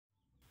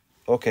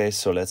Okay,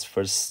 so let's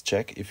first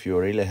check if you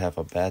really have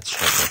a bad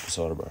shock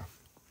absorber.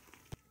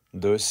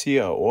 Do you see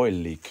an oil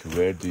leak?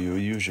 Where do you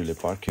usually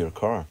park your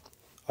car?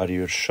 Are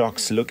your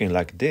shocks looking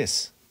like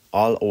this?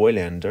 All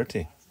oily and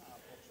dirty?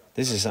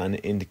 This is an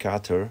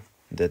indicator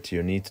that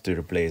you need to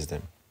replace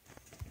them.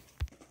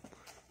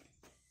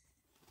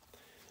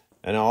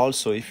 And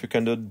also, if you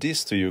can do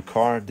this to your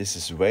car, this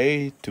is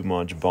way too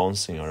much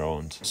bouncing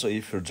around. So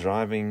if you're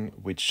driving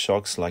with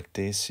shocks like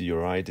this,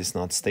 your ride is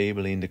not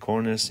stable in the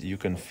corners, you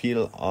can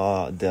feel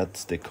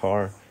that the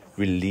car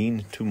will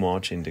lean too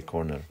much in the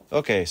corner.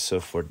 Okay, so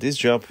for this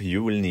job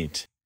you will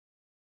need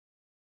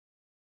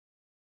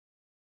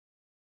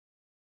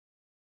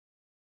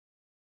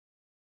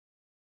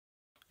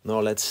Now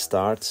let's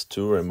start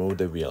to remove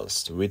the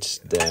wheels.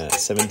 With the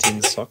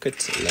 17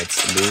 socket,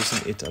 let's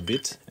loosen it a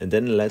bit, and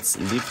then let's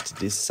lift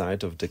this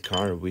side of the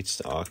car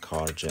with our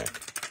car jack.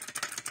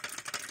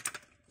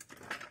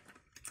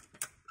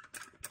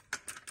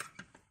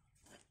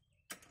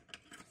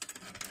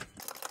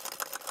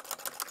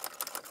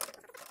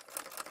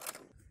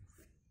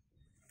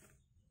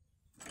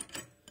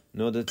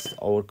 Now that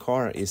our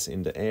car is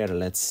in the air,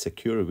 let's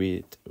secure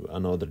with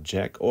another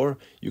jack, or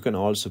you can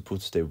also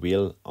put the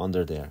wheel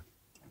under there.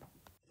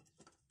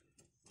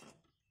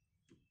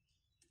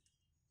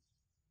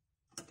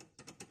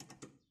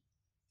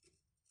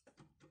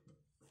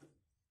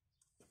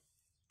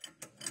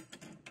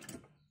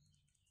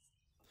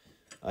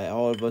 I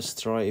always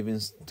try even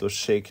to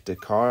shake the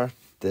car,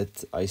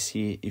 that I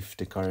see if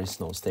the car is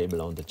not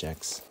stable on the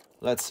jacks.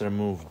 Let's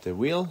remove the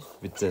wheel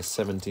with the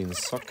 17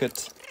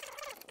 socket.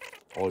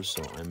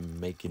 Also, I'm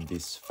making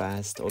this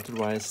fast,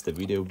 otherwise the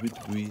video would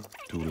be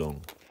too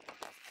long.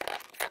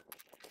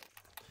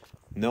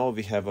 Now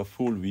we have a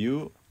full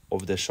view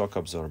of the shock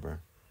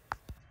absorber.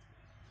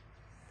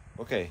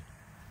 Okay,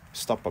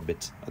 stop a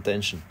bit,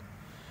 attention.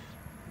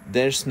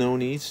 There's no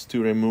need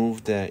to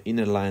remove the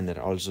inner liner,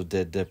 also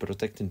the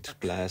protecting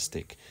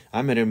plastic.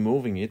 I'm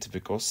removing it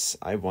because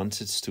I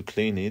wanted to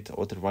clean it,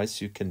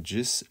 otherwise you can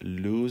just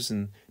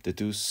loosen the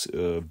two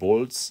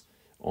bolts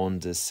on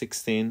the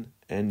 16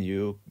 and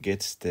you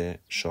get the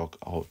shock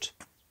out.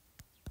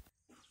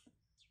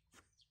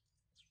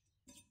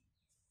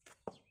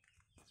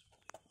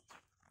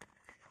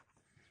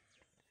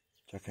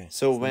 Okay.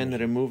 So when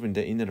removing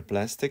the inner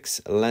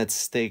plastics,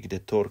 let's take the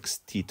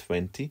Torx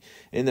T20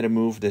 and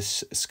remove the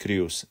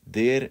screws.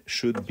 There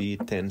should be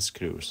 10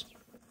 screws.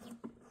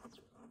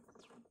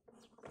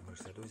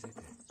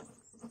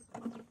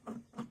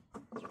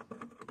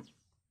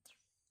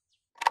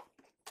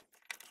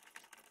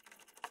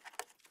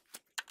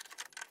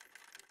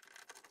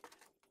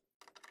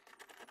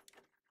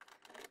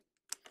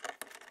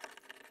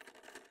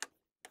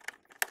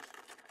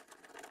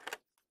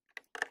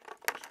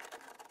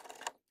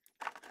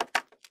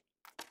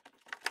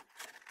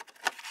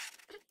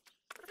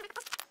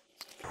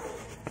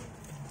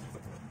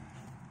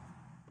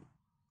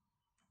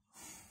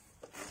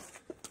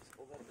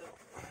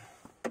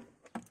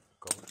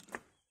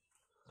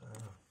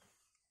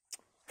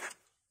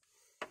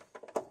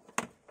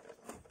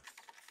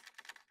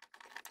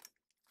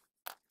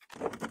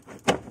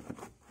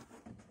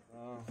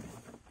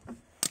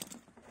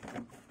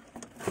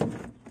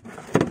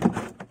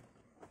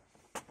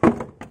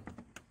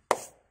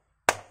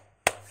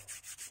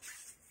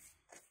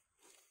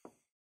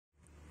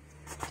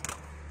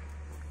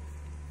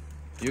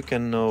 You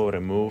can now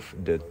remove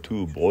the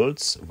two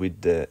bolts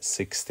with the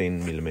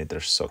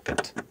 16mm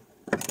socket.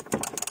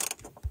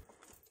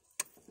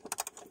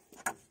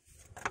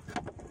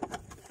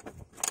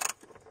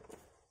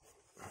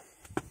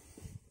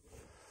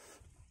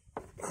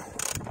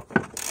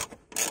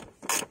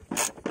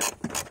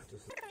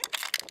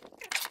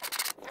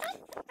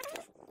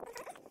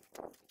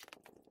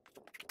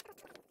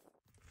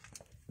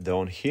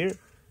 Down here.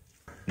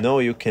 Now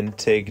you can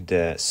take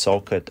the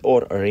socket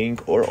or a ring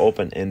or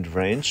open end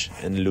wrench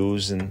and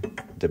loosen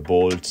the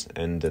bolt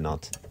and the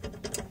nut.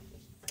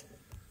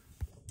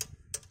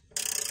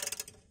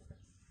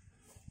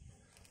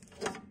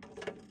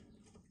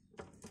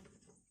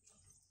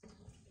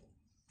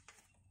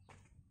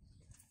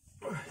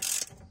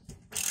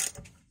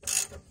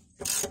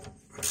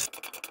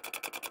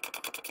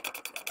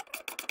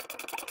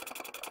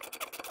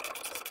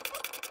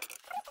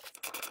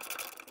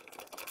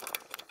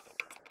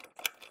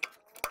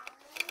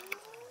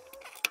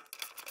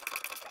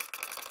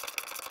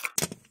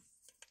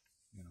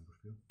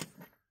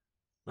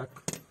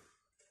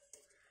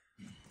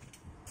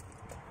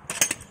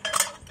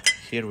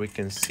 Here we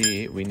can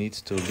see we need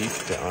to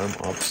lift the arm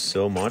up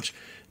so much,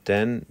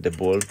 then the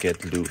bolt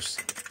gets loose.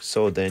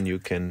 So then you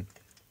can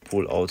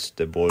pull out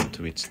the bolt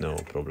with no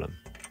problem.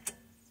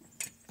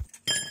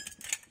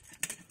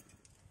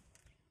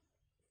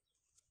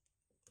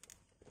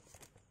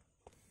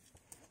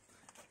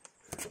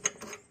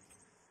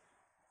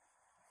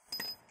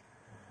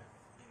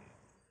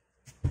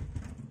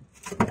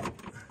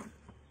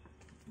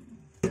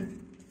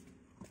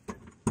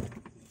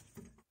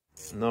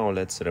 Now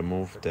let's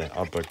remove the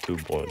upper two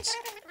bolts.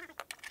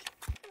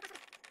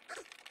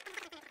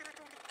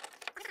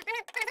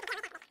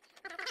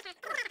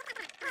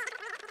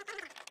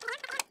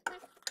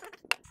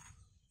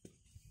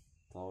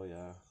 Oh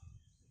yeah.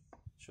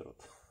 Shut up.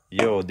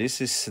 Yo,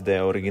 this is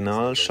the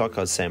original shock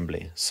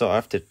assembly. So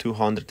after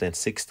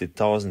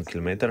 260,000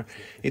 km,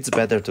 it's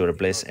better to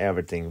replace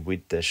everything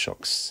with the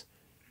shocks.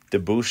 The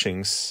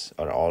bushings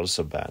are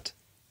also bad.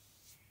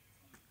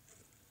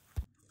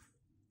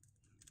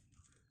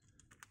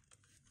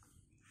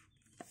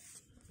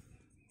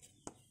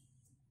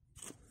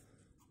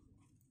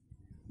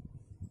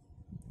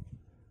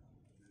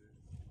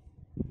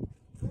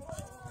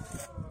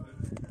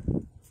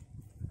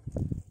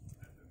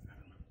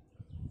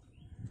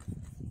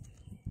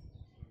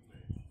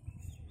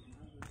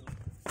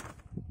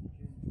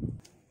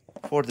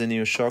 For the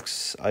new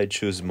shocks, I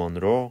choose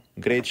Monroe,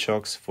 great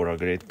shocks for a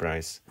great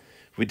price,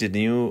 with the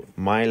new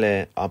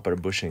Mile upper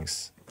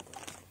bushings.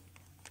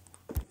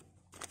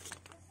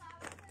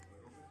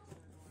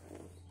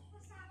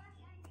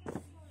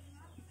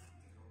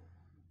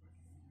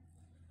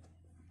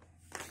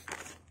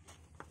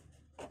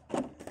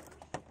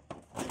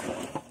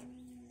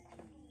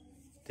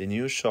 The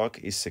new shock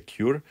is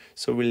secure,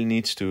 so we'll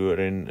need to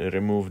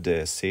remove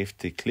the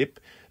safety clip.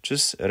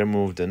 Just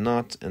remove the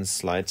nut and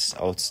slides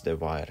out the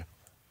wire.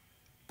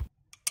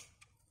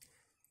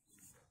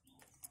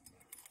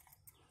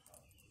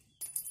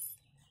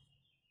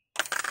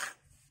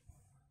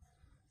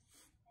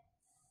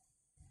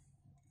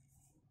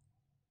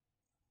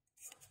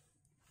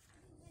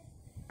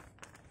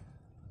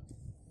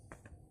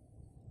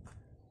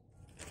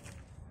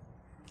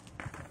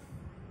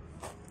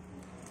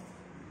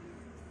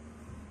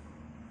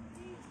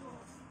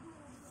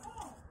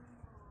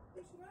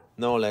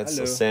 Now let's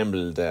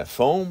assemble the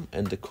foam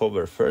and the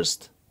cover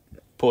first.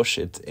 Push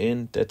it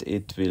in that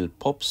it will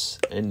pops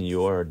and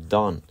you're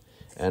done.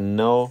 And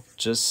now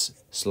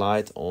just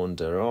slide on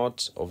the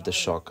rod of the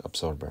shock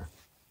absorber.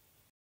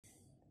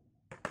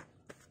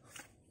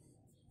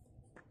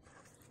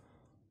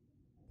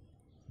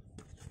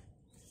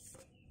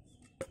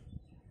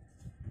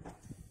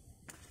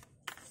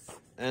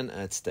 And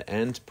at the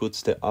end put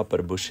the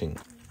upper bushing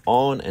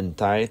on and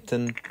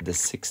tighten the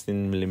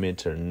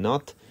 16mm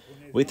nut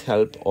with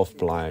help of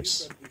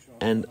pliers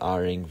and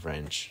a ring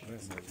wrench.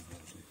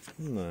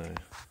 No.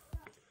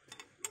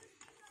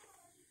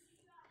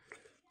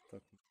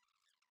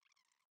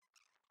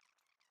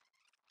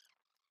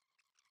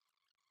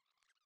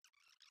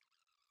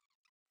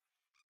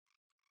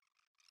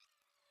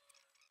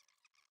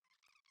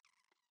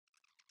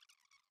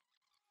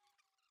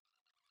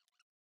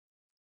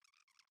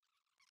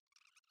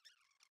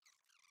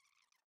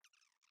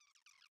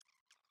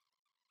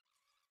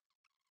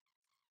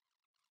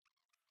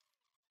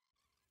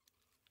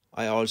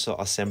 I also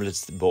assembled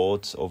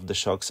both of the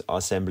shocks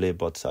assembly,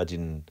 but I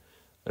didn't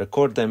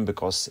record them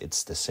because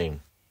it's the same.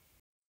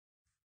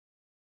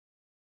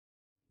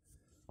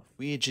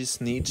 We just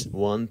need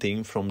one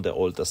thing from the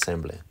old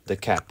assembly, the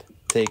cap.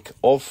 Take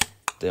off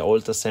the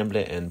old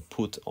assembly and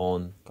put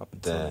on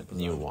the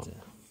new one.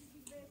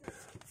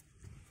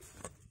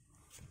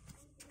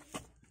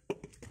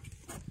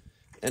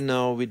 And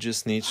now we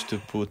just need to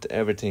put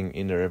everything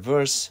in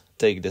reverse,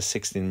 take the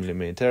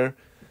 16mm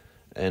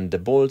and the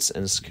bolts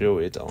and screw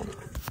it on.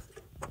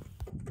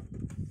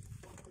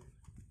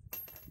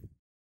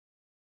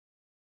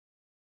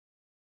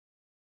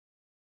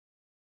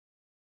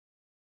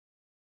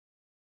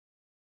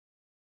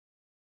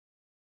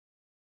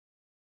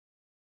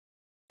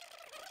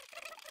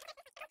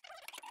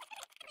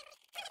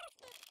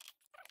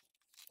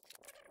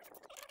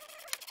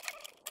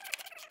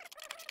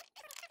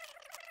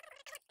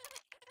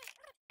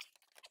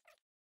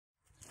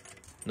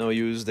 Now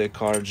use the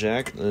car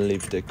jack and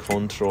lift the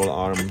control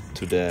arm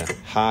to the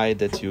high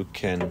that you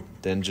can,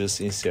 then just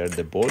insert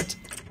the bolt.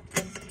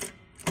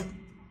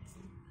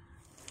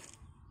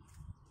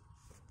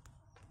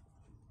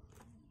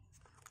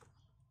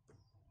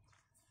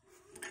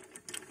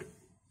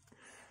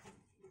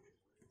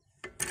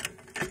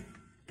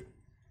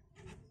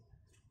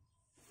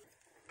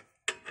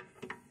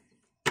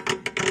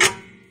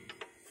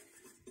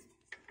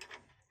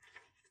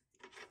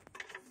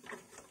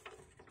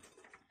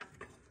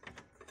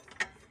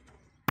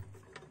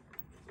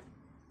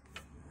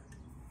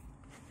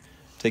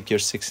 Take your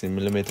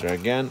 16mm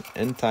again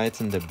and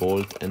tighten the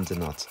bolt and the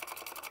nut.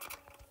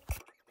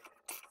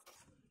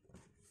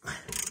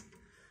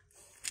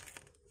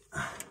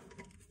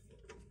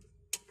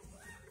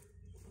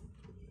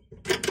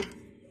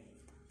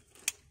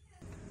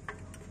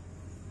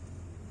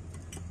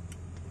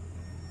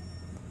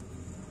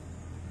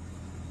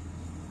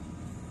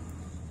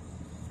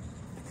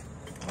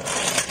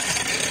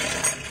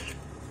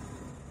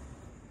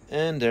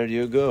 And there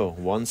you go,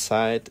 one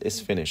side is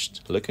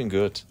finished, looking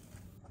good.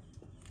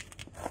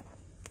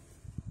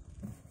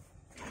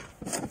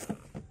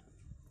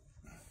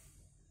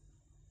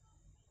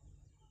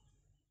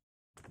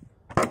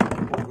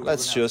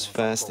 Let's just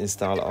fast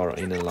install our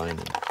inner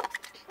lining.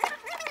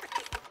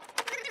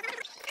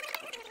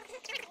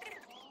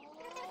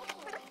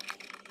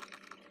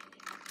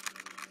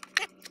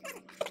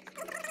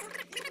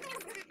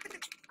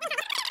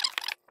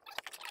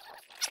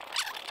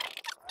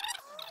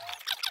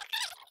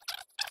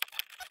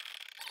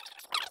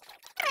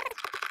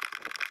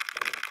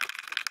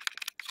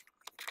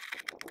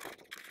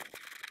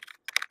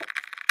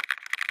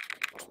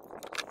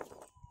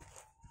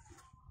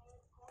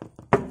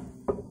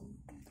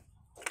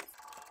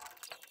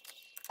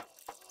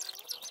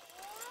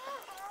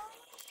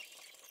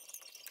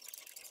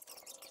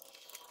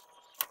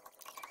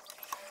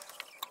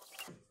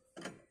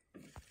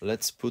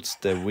 Let's put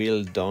the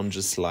wheel down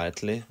just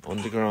slightly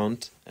on the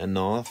ground,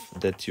 enough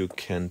that you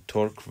can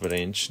torque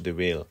wrench the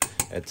wheel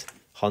at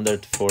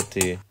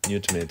 140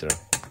 Nm.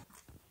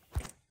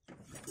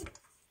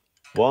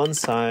 One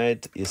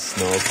side is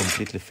now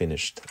completely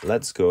finished.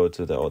 Let's go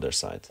to the other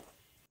side.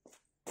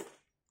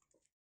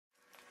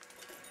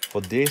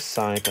 For this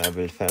side I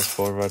will fast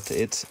forward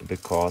it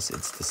because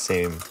it's the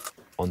same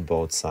on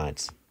both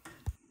sides.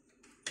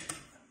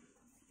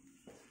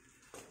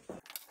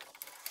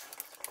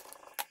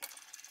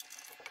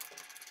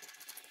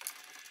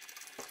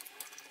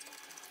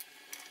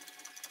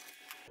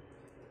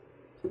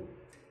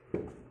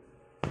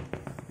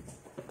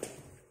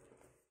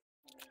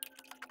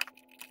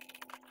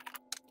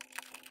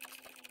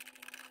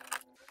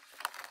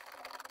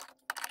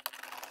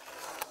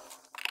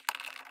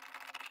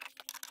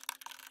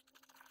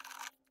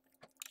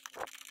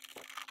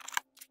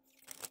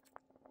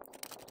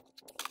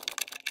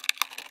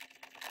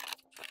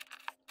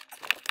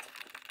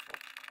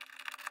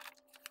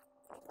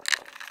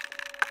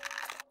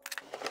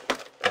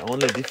 The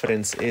only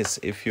difference is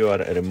if you are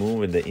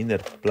removing the inner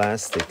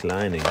plastic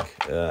lining,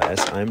 as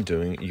I'm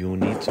doing, you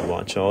need to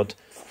watch out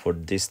for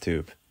this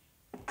tube.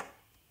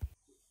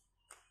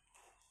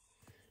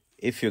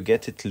 If you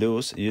get it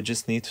loose, you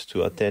just need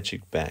to attach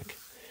it back.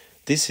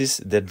 This is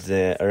that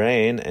the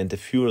rain and the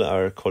fuel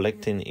are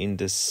collecting in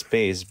the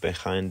space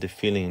behind the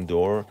filling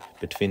door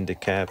between the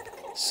cap,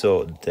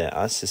 so the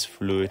excess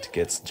fluid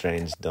gets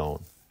drained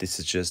down. This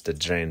is just the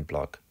drain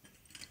plug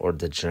or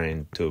the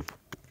drain tube.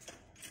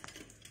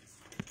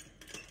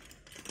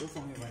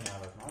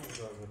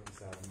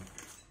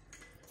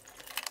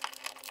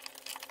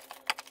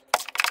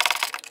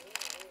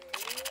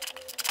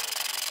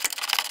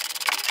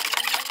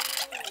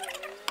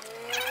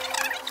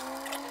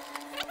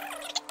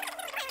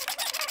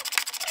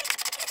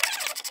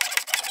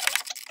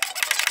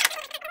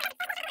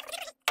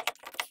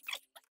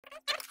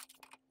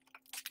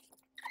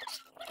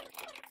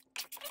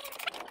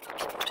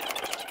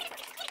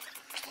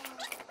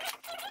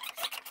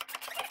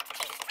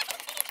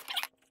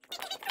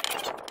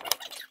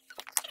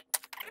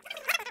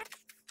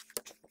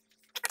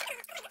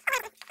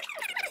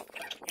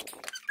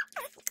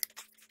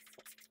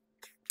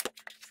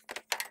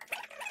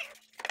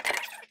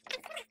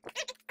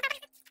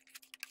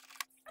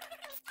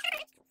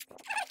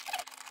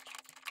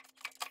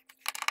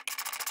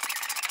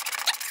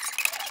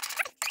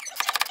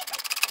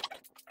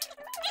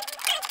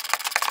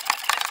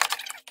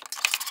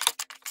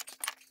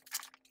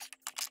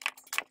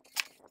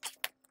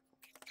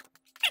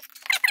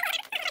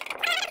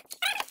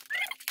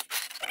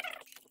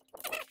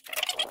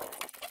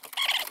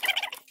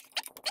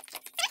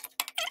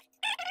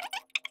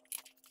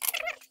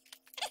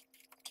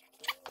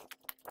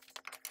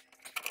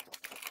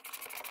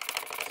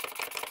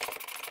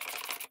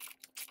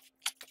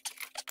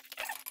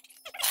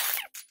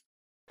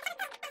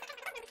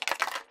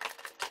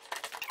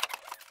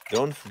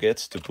 Don't forget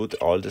to put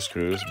all the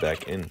screws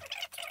back in.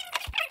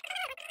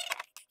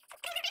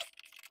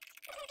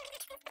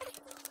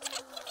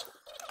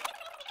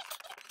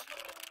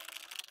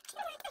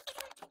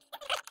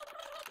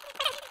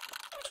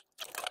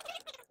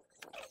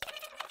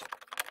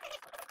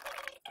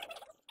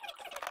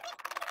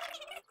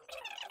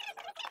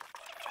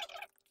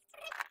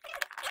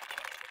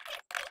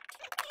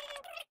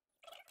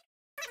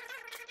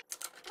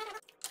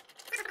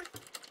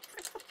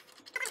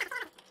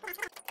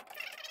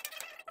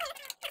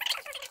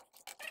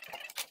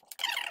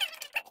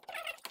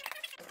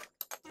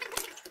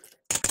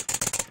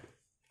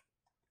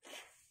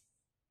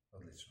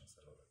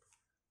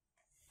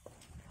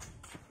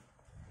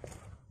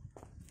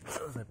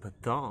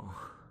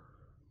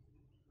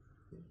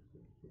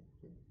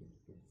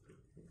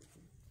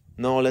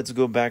 Now let's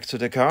go back to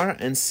the car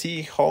and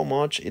see how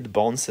much it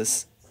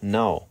bounces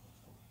now.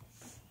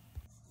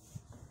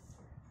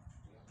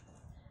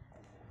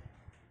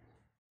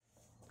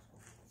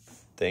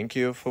 Thank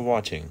you for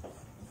watching.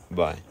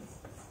 Bye.